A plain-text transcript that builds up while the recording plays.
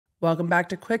Welcome back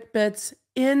to Quick Bits.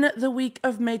 In the week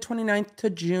of May 29th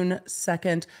to June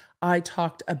 2nd, I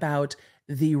talked about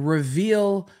the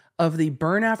reveal of the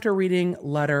burn after reading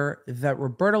letter that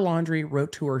Roberta Laundrie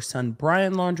wrote to her son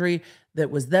Brian Laundrie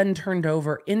that was then turned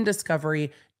over in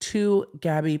discovery to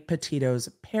Gabby Petito's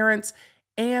parents,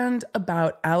 and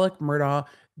about Alec Murdaugh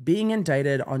being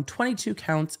indicted on 22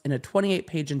 counts in a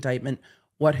 28-page indictment,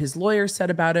 what his lawyer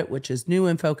said about it, which is new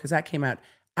info because that came out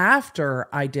after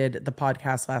I did the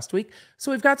podcast last week.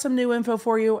 So we've got some new info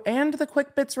for you and the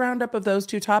Quick Bits roundup of those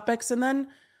two topics. And then,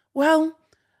 well,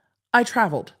 I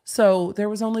traveled. So there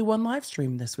was only one live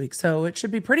stream this week. So it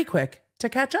should be pretty quick to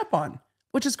catch up on,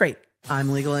 which is great.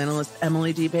 I'm legal analyst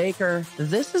Emily D. Baker.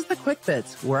 This is the Quick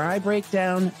Bits, where I break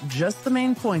down just the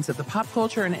main points of the pop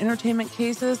culture and entertainment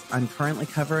cases I'm currently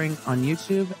covering on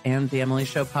YouTube and the Emily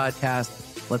Show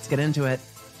podcast. Let's get into it.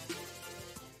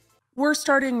 We're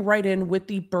starting right in with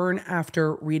the burn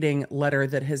after reading letter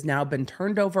that has now been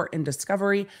turned over in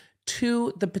discovery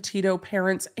to the Petito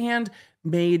parents and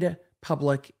made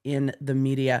public in the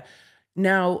media.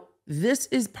 Now, this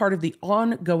is part of the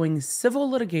ongoing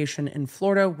civil litigation in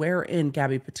Florida, wherein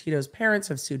Gabby Petito's parents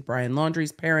have sued Brian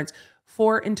Laundrie's parents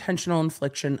for intentional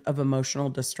infliction of emotional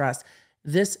distress.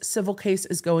 This civil case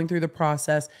is going through the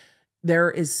process.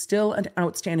 There is still an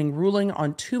outstanding ruling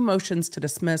on 2 motions to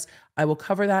dismiss. I will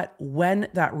cover that when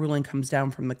that ruling comes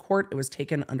down from the court. It was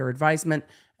taken under advisement,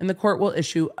 and the court will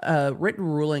issue a written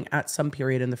ruling at some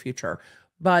period in the future.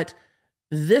 But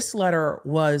this letter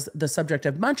was the subject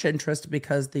of much interest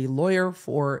because the lawyer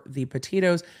for the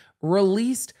Petitos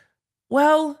released,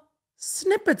 well,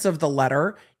 snippets of the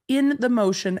letter in the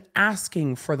motion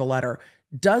asking for the letter.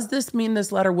 Does this mean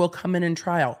this letter will come in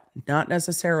trial? Not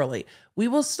necessarily. We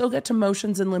will still get to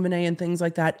motions in limine and things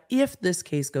like that if this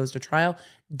case goes to trial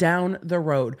down the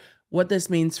road. What this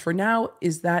means for now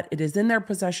is that it is in their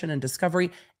possession and discovery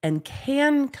and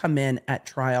can come in at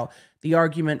trial. The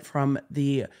argument from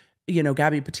the,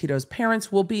 Gabby Petito's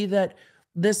parents will be that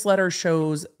this letter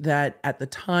shows that at the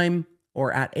time,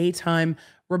 or at a time,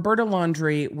 Roberta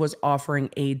Laundrie was offering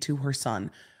aid to her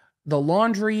son. The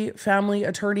Laundrie family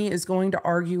attorney is going to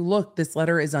argue, look, this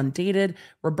letter is undated.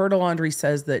 Roberta Laundrie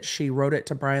says that she wrote it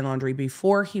to Brian Laundrie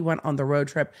before he went on the road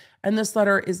trip, and this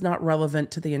letter is not relevant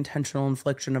to the intentional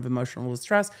infliction of emotional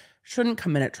distress, shouldn't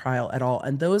come in at trial at all.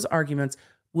 And those arguments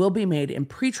will be made in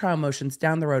pretrial motions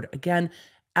down the road, again,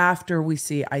 after we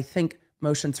see, I think,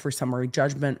 motions for summary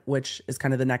judgment, which is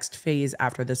kind of the next phase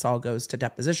after this all goes to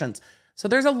depositions. So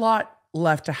there's a lot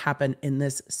left to happen in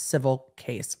this civil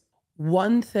case.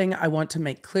 One thing I want to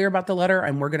make clear about the letter,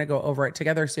 and we're going to go over it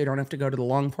together so you don't have to go to the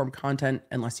long form content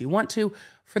unless you want to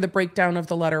for the breakdown of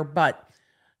the letter, but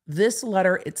this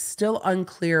letter, it's still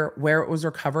unclear where it was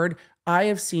recovered. I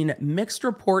have seen mixed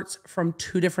reports from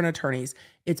 2 different attorneys.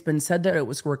 It's been said that it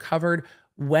was recovered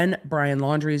when Brian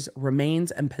Laundrie's remains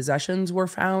and possessions were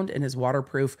found in his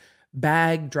waterproof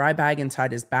bag, dry bag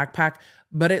inside his backpack,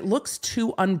 but it looks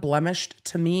too unblemished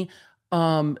to me.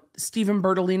 Stephen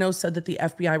Bertolino said that the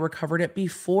FBI recovered it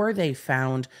before they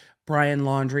found Brian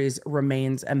Laundrie's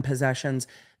remains and possessions.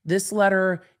 This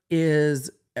letter is,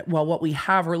 well, what we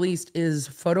have released is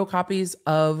photocopies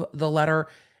of the letter,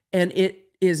 and it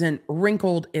isn't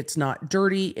wrinkled. It's not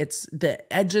dirty. The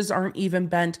edges aren't even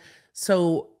bent.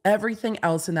 So everything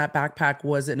else in that backpack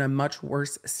was in a much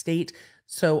worse state.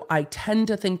 So I tend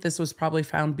to think this was probably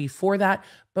found before that,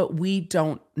 but we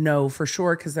don't know for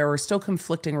sure because there are still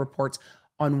conflicting reports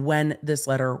on when this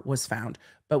letter was found.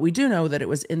 But we do know that it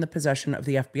was in the possession of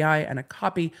the FBI and a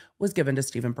copy was given to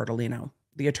Stephen Bertolino,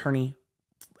 the attorney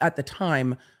at the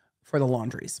time for the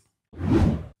Laundries.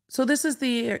 So this is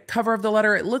the cover of the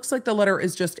letter. It looks like the letter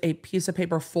is just a piece of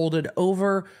paper folded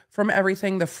over from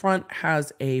everything. The front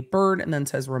has a bird and then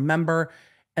says remember.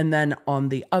 And then on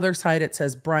the other side, it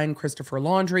says Brian Christopher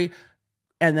Laundrie.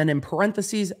 And then in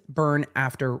parentheses, burn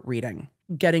after reading.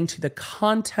 Getting to the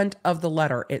content of the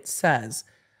letter, it says,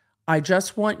 I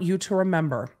just want you to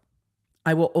remember,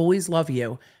 I will always love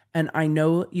you. And I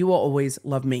know you will always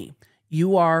love me.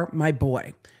 You are my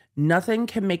boy. Nothing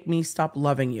can make me stop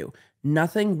loving you.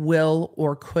 Nothing will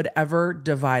or could ever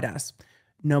divide us.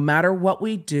 No matter what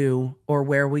we do or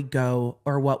where we go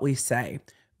or what we say,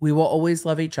 we will always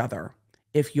love each other.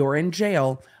 If you're in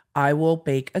jail, I will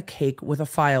bake a cake with a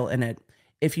file in it.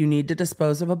 If you need to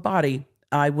dispose of a body,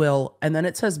 I will. And then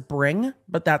it says bring,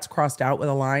 but that's crossed out with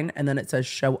a line. And then it says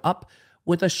show up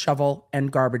with a shovel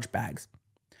and garbage bags.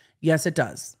 Yes, it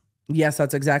does. Yes,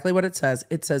 that's exactly what it says.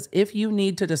 It says, if you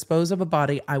need to dispose of a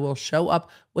body, I will show up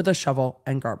with a shovel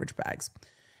and garbage bags.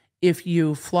 If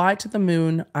you fly to the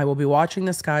moon, I will be watching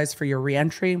the skies for your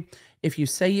reentry. If you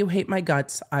say you hate my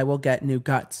guts, I will get new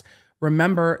guts.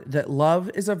 Remember that love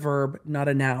is a verb, not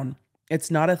a noun.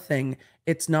 It's not a thing.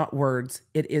 It's not words.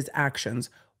 It is actions.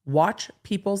 Watch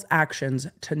people's actions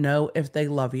to know if they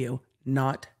love you,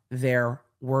 not their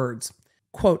words.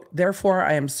 Quote, therefore,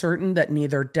 I am certain that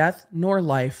neither death nor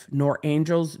life, nor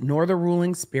angels, nor the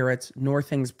ruling spirits, nor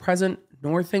things present,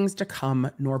 nor things to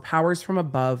come, nor powers from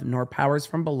above, nor powers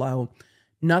from below,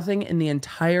 nothing in the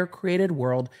entire created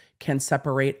world can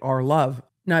separate our love.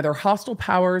 Neither hostile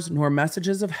powers, nor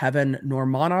messages of heaven, nor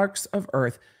monarchs of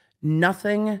earth,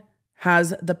 nothing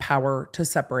has the power to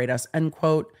separate us, end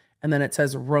quote. And then it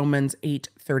says Romans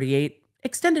 8:38,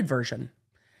 extended version.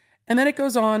 And then it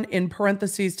goes on in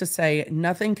parentheses to say,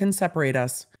 nothing can separate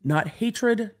us, not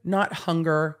hatred, not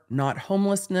hunger, not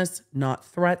homelessness, not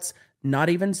threats, not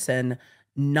even sin,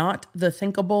 not the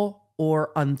thinkable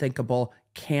or unthinkable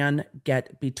can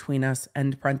get between us,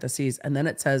 end parentheses. And then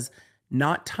it says,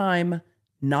 not time,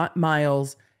 not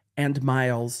miles, and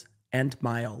miles, and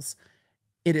miles.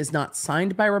 It is not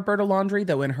signed by Roberta Laundrie,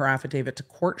 though in her affidavit to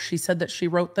court, she said that she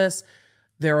wrote this.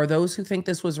 There are those who think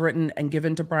this was written and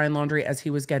given to Brian Laundrie as he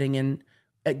was getting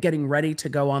ready to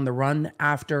go on the run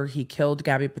after he killed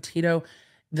Gabby Petito.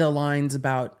 The lines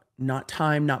about not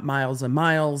time, not miles and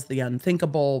miles, the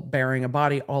unthinkable, burying a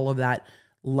body, all of that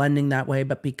lending that way.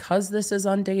 But because this is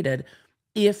undated,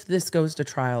 if this goes to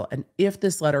trial and if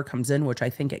this letter comes in, which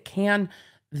I think it can,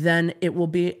 then it will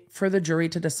be for the jury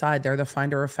to decide. They're the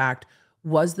finder of fact.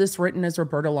 Was this written as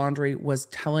Roberta Laundrie was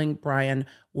telling Brian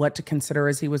what to consider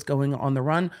as he was going on the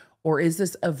run? Or is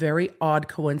this a very odd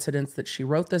coincidence that she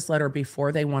wrote this letter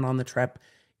before they went on the trip?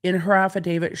 In her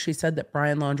affidavit, she said that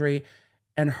Brian Laundrie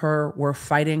and her were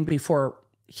fighting before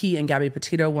he and Gabby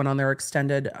Petito went on their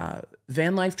extended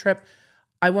van life trip.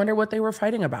 I wonder what they were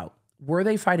fighting about. Were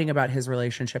they fighting about his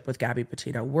relationship with Gabby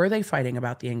Petito? Were they fighting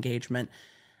about the engagement?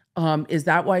 Is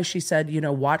that why she said,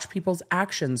 watch people's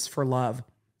actions for love?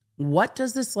 What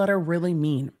does this letter really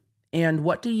mean? And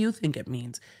what do you think it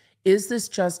means? Is this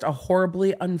just a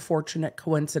horribly unfortunate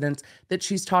coincidence that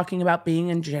she's talking about being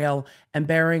in jail and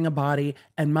burying a body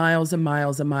and miles and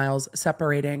miles and miles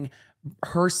separating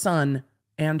her son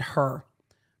and her?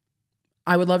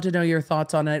 I would love to know your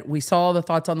thoughts on it. We saw the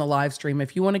thoughts on the live stream.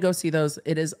 If you want to go see those,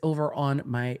 it is over on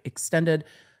my extended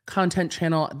content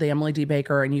channel, the Emily D.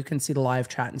 Baker, and you can see the live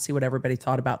chat and see what everybody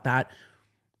thought about that.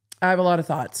 I have a lot of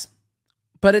thoughts,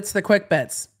 but it's the quick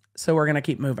bits, so we're going to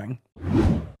keep moving.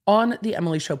 On the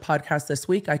Emily Show podcast this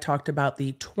week, I talked about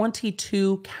the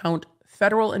 22-count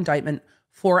federal indictment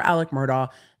for Alec Murdaugh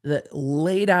that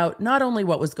laid out not only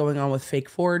what was going on with Fake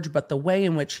Forge, but the way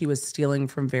in which he was stealing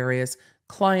from various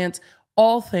clients,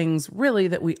 all things really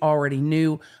that we already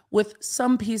knew, with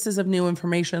some pieces of new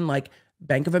information like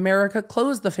Bank of America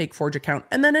closed the Fake Forge account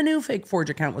and then a new Fake Forge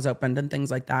account was opened and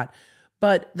things like that.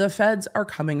 But the feds are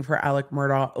coming for Alec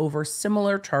Murdaugh over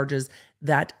similar charges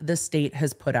that the state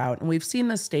has put out. And we've seen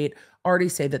the state already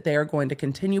say that they are going to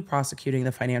continue prosecuting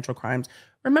the financial crimes.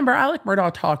 Remember, Alec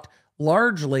Murdaugh talked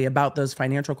largely about those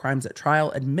financial crimes at trial,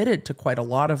 admitted to quite a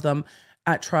lot of them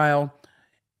at trial.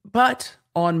 But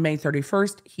on May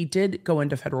 31st, he did go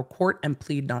into federal court and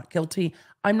plead not guilty.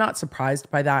 I'm not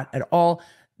surprised by that at all.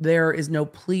 There is no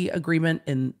plea agreement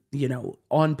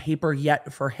on paper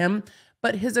yet for him.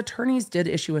 But his attorneys did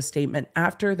issue a statement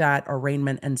after that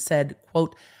arraignment and said,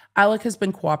 quote, Alec has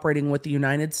been cooperating with the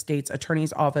United States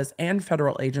Attorney's Office and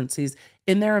federal agencies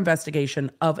in their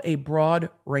investigation of a broad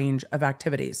range of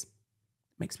activities.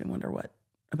 Makes me wonder what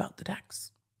about the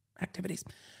tax activities.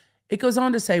 It goes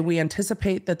on to say, we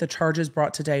anticipate that the charges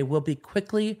brought today will be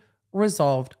quickly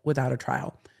resolved without a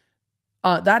trial.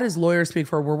 That is lawyer speak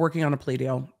for we're working on a plea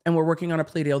deal, and we're working on a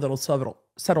plea deal that'll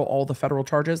settle all the federal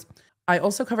charges. I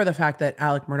also cover the fact that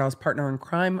Alec Murdaugh's partner in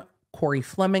crime, Corey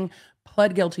Fleming,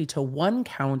 pled guilty to one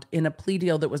count in a plea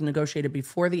deal that was negotiated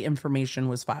before the information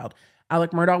was filed.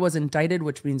 Alec Murdaugh was indicted,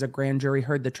 which means a grand jury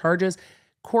heard the charges.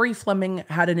 Corey Fleming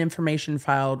had an information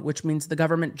filed, which means the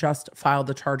government just filed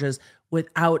the charges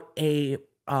without a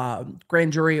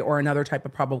grand jury or another type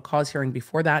of probable cause hearing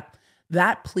before that.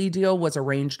 That plea deal was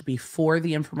arranged before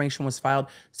the information was filed,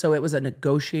 so it was a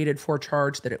negotiated for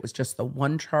charge, that it was just the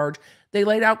one charge. They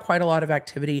laid out quite a lot of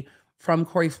activity from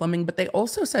Corey Fleming, but they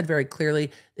also said very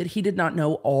clearly that he did not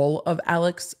know all of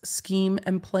Alec's scheme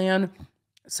and plan.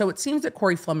 So it seems that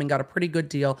Corey Fleming got a pretty good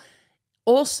deal.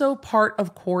 Also part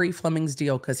of Corey Fleming's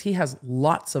deal, because he has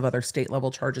lots of other state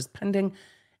level charges pending,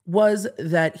 was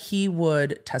that he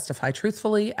would testify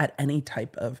truthfully at any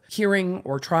type of hearing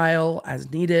or trial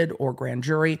as needed or grand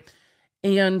jury,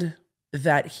 and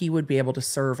that he would be able to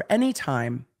serve any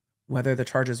time, whether the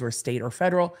charges were state or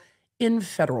federal, in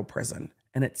federal prison.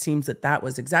 And it seems that that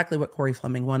was exactly what Corey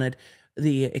Fleming wanted.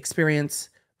 The experience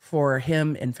for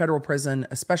him in federal prison,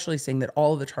 especially seeing that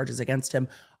all of the charges against him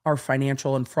are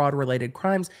financial and fraud related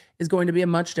crimes, is going to be a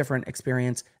much different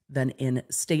experience than in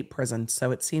state prison.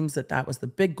 So it seems that that was the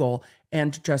big goal,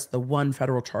 and just the one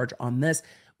federal charge on this,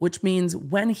 which means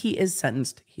when he is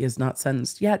sentenced, he is not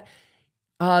sentenced yet,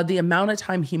 the amount of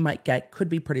time he might get could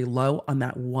be pretty low on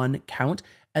that one count.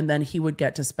 And then he would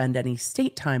get to spend any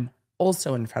state time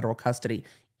also in federal custody,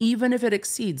 even if it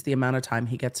exceeds the amount of time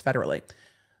he gets federally.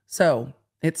 So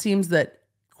it seems that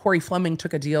Corey Fleming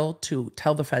took a deal to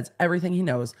tell the feds everything he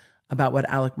knows about what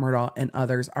Alec Murdaugh and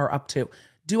others are up to.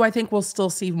 Do I think we'll still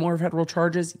see more federal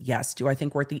charges? Yes. Do I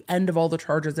think we're at the end of all the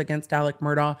charges against Alec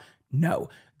Murdaugh? No.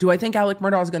 Do I think Alec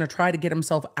Murdaugh is going to try to get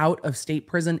himself out of state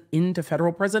prison into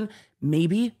federal prison?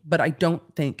 Maybe, but I don't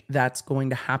think that's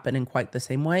going to happen in quite the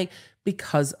same way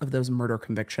because of those murder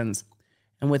convictions.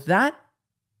 And with that,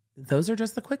 those are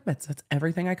just the quick bits. That's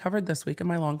everything I covered this week in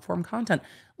my long form content.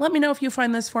 Let me know if you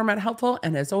find this format helpful.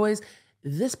 And as always,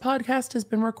 this podcast has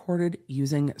been recorded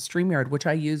using Streamyard, which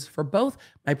I use for both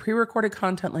my pre-recorded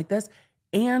content like this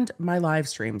and my live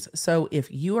streams. So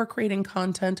if you are creating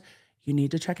content, you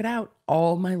need to check it out.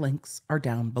 All my links are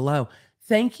down below.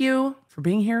 Thank you for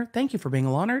being here. Thank you for being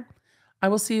a Law Nerd. I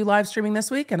will see you live streaming this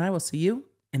week, and I will see you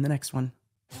in the next one.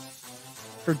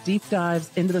 For deep dives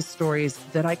into the stories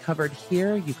that I covered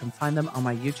here, you can find them on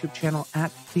my YouTube channel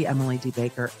at The Emily D.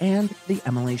 Baker and The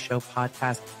Emily Show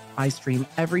podcast. I stream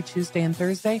every Tuesday and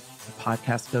Thursday. The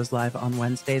podcast goes live on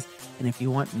Wednesdays. And if you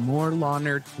want more Law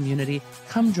Nerd community,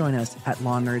 come join us at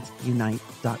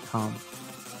lawnerdsunite.com.